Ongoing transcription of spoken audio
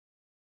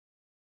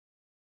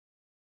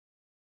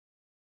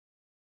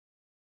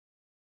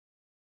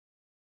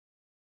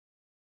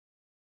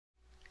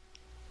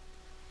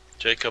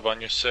Jacob on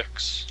your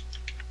 6.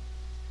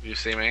 You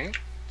see me?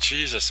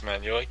 Jesus,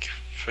 man, you're like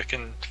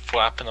freaking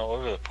flapping all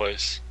over the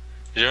place.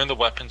 You're doing the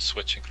weapon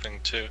switching thing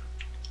too.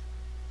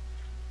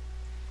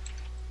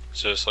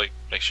 So just like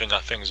make sure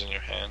nothing's in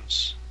your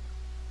hands.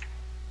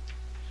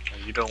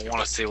 You don't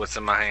want to see what's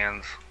in my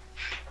hands.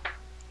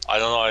 I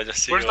don't know, I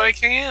just see. Where's my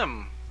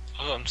cam?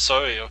 Oh, I'm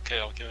sorry. Okay,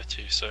 I'll give it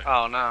to you, sir.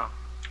 Oh no.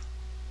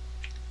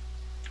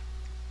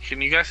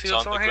 Can you guys see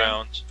what's on the my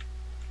ground. hand?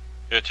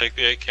 Here, take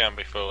the A cam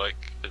before like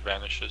it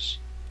vanishes.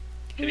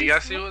 Can you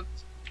guys see what's?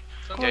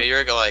 Yeah,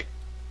 you're like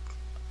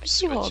you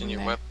switching holding your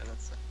there? weapon.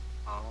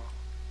 Oh,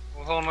 I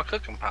was on my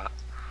cooking pot.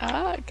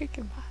 Oh,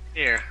 cooking pot.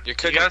 Here. Your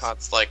cooking guys,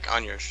 pot's like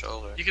on your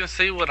shoulder. You can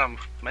see what I'm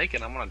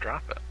making. I'm gonna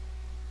drop it.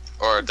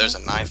 Or there's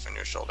a knife on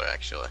your shoulder,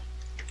 actually.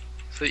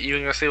 So you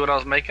gonna see what I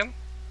was making?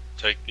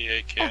 Take the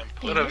A cam,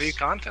 What a view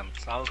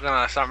contents. I was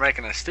gonna start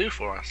making a stew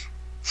for us.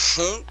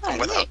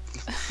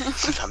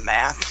 With a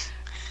map.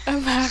 A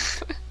map.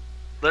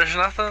 There's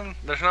nothing.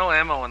 There's no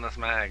ammo in this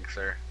mag,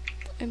 sir.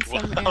 And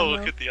some Wow, ammo.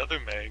 look at the other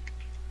mag.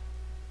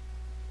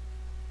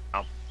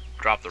 I'll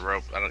drop the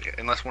rope. I don't get,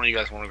 unless one of you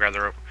guys want to grab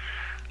the rope.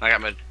 I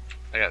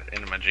got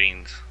into my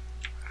jeans.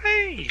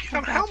 Hey, you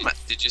got a helmet.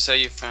 Did you say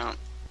you found?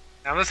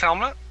 Have this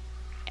helmet?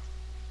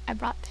 I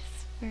brought this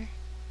for.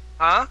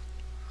 Huh?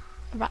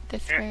 I brought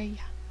this Here. for you.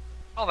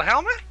 Oh, the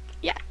helmet?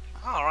 Yeah.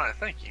 All right,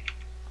 thank you.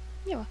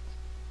 You're welcome.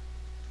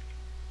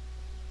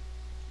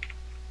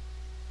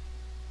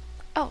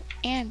 Oh,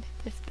 and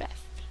this vest.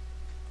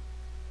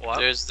 What?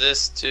 There's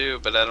this too,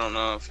 but I don't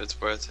know if it's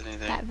worth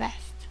anything. That vest.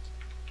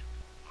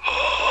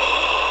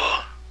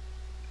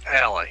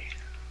 Ellie.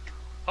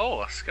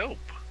 Oh, a scope.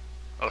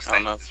 Oh, I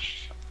don't know. thanks.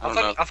 I don't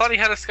know. I thought he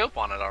had a scope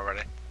on it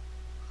already.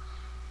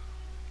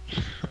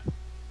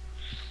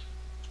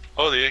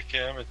 Oh, the A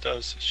cam, it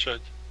does. It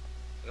should.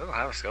 It doesn't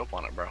have a scope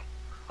on it, bro.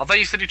 I thought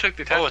you said you took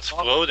the test. Oh, it's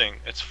floating.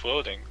 It's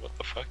floating. What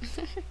the fuck?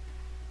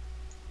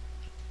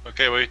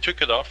 Okay, well you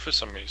took it off for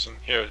some reason.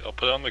 Here, I'll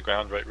put it on the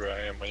ground right where I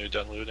am when you're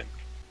done looting.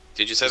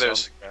 Did you say It's on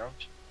there's the ground?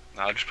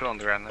 No, just put it on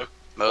the ground now.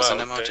 Mosin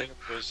Wow, ammo? okay. Jacob?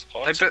 There's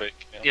lots of A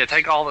cams. Yeah,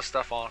 take all the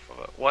stuff off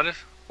of it.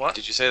 What?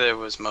 Did you say there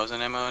was Mosin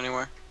ammo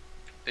anywhere?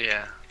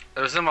 Yeah.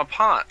 It was in my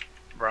pot,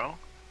 bro.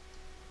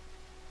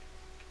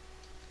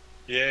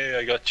 Yay,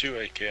 I got 2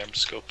 A cam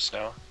scopes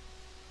now.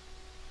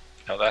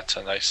 Now that's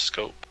a nice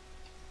scope.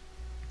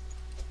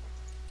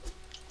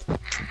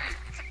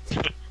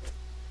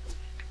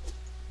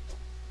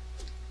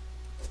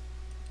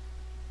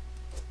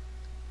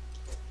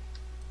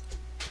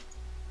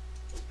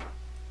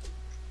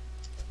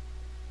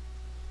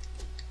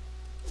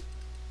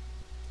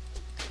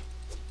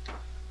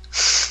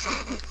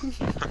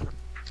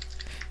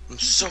 I'm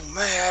so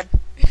mad.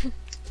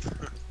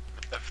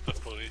 F the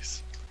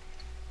police.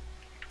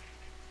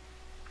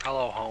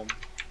 Hello, home.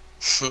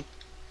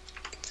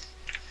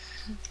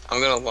 I'm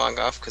gonna log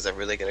off because I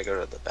really gotta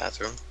go to the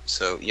bathroom,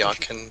 so y'all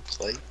can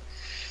play.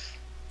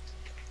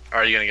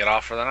 Are you gonna get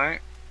off for the night?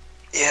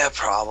 Yeah,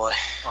 probably.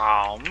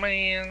 Oh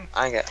man.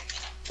 I got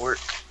work,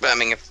 but I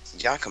mean, if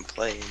y'all can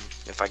play,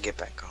 if I get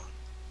back on,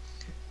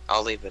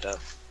 I'll leave it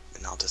up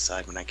and I'll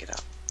decide when I get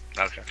out.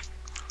 Okay.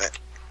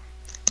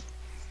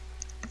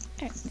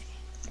 Well,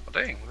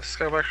 dang, this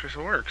scope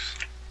actually works.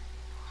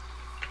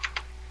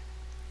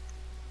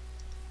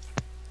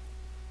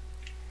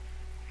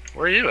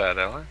 Where are you at,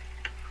 Ellen?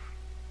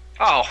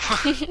 Oh.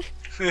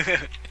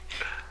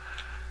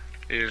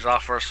 You just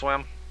off for a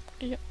swim?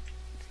 Yep.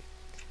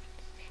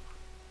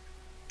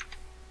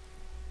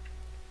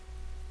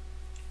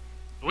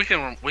 We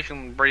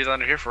can breathe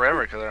under here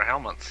forever because of our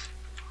helmets.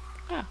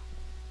 Oh.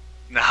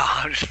 No,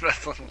 I'm just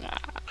messing.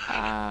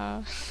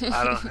 I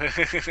I don't.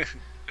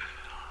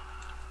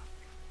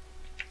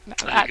 No,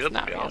 That'd be that's good,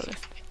 not that'd be awesome.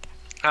 realistic.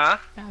 Huh?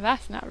 No,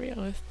 that's not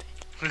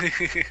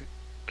realistic.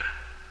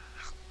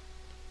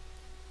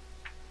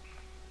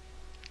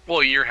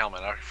 Well, your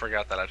helmet. I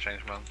forgot that I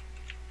changed mine.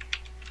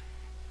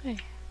 Hey.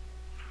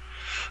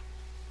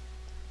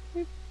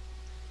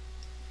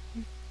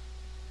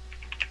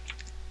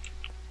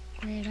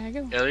 Where'd I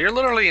go? Yeah, you're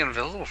literally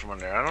invisible from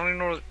under there. I don't even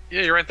know.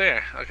 Yeah, you're right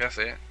there. Okay, I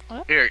see it.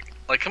 What? Here,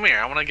 like, come here.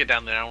 I want to get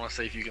down there. I want to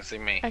see if you can see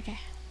me. Okay.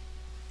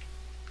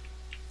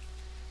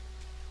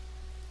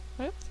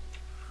 Whoops.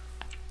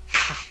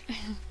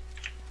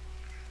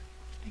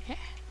 Okay.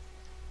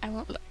 I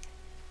won't look.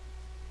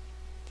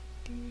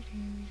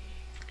 Can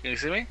you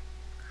see me?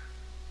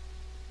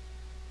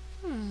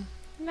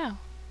 No.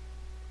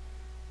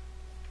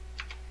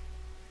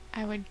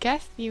 I would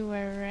guess you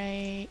were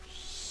right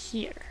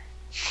here.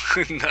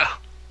 No.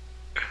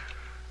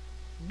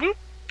 Boop.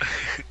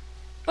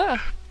 Oh.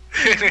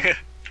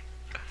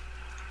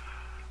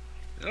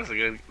 That's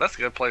a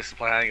good place to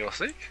play hide and go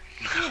seek.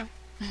 Yeah.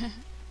 If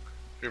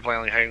you're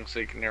playing like hide and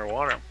seek near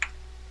water.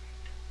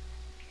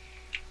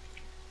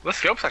 This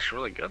scope's actually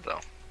really good though.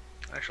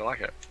 I actually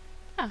like it.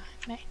 Oh,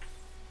 nice.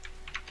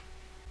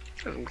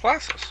 There's some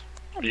glasses.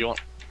 Do you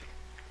want?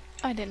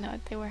 Oh, I didn't know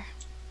what they were.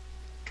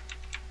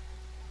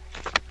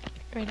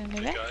 Right under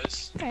Hey there?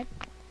 guys, Right.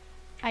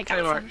 I got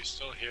Hey, Mark. some are you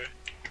still here?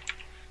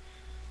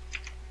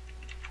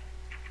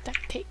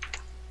 duct tape.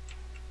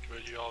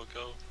 Where'd you all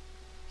go?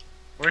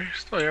 We're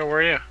still here. Where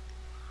are you?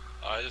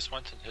 I just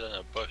went and hid in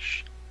a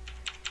bush.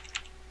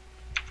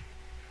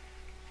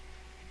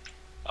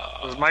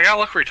 Does my guy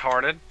look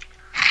retarded?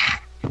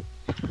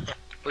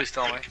 Please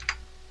tell me.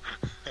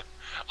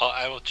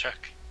 I will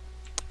check.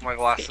 My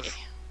glasses.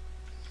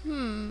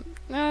 No,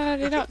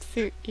 they don't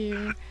suit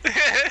you.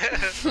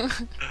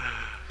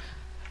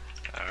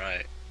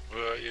 Alright.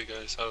 Where are you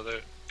guys? How there?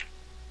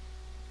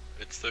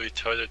 It's the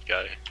retarded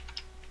guy.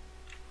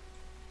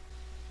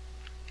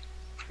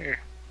 Here.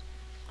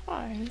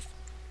 Wise.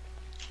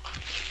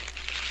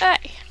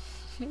 Hey!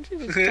 You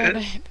just tried to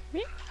hit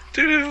me.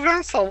 Dude, it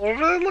bounced all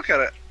over there. Look at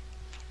it.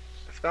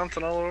 It's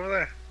bouncing all over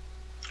there.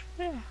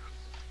 Yeah.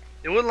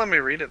 It wouldn't let me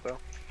read it though.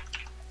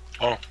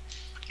 Oh,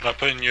 I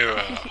put in your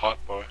hot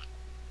bar.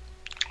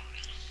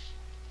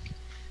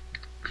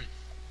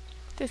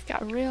 Just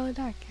got really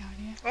dark out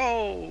here.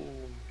 Oh,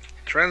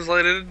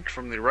 translated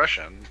from the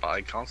Russian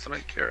by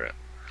Consonant Carrot.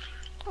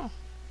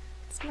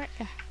 Smart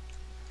guy.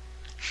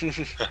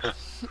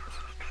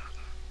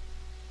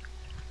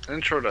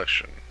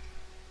 Introduction.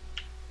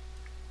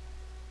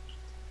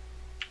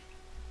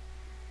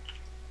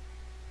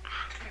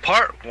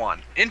 Part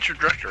 1.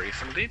 Introductory.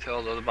 Some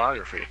details of the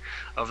biography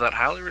of that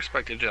highly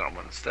respected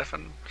gentleman,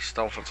 Stefan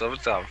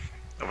Stolfovitov.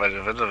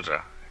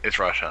 It's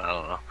Russian, I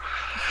don't know.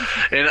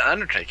 In an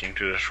undertaking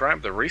to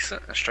describe the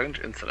recent and strange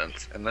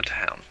incidents in the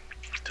town,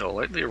 till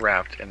lately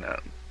wrapped in a...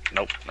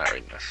 Nope, not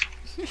reading this.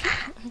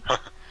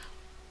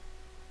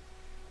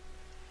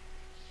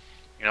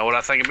 You know what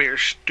I think about your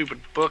stupid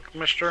book,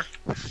 mister?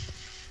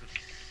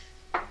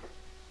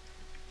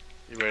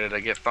 You ready to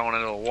get thrown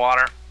into the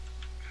water?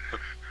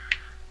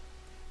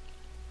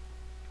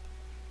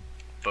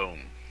 Boom.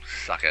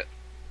 Suck it.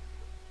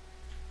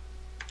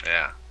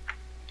 Yeah.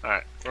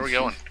 Alright, where are we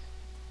going?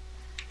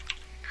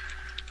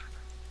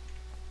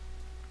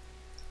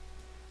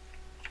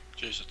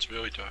 Jeez, it's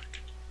really dark.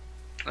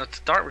 It's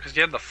dark because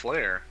you had the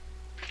flare.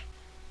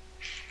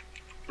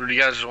 Or do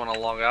you guys just want to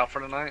log out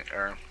for tonight,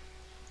 or?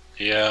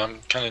 Yeah, I'm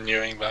kind of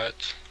nearing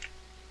that.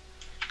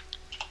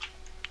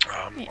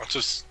 Yeah. I'll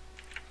just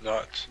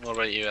not. What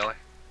about you, Ellie?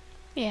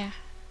 Yeah,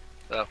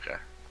 Okay.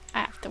 I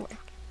have to work.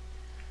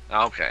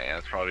 Okay, yeah,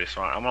 that's probably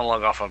smart. I'm gonna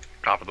log off on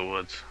top of the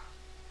woods.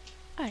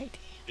 Alrighty.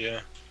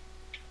 Yeah.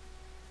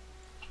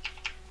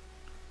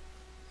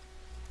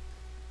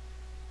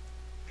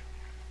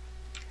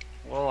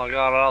 Well, I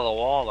got out of the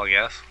wall, I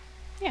guess.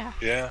 Yeah.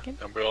 Yeah, Good.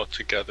 and we're all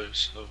together,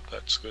 so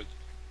that's good.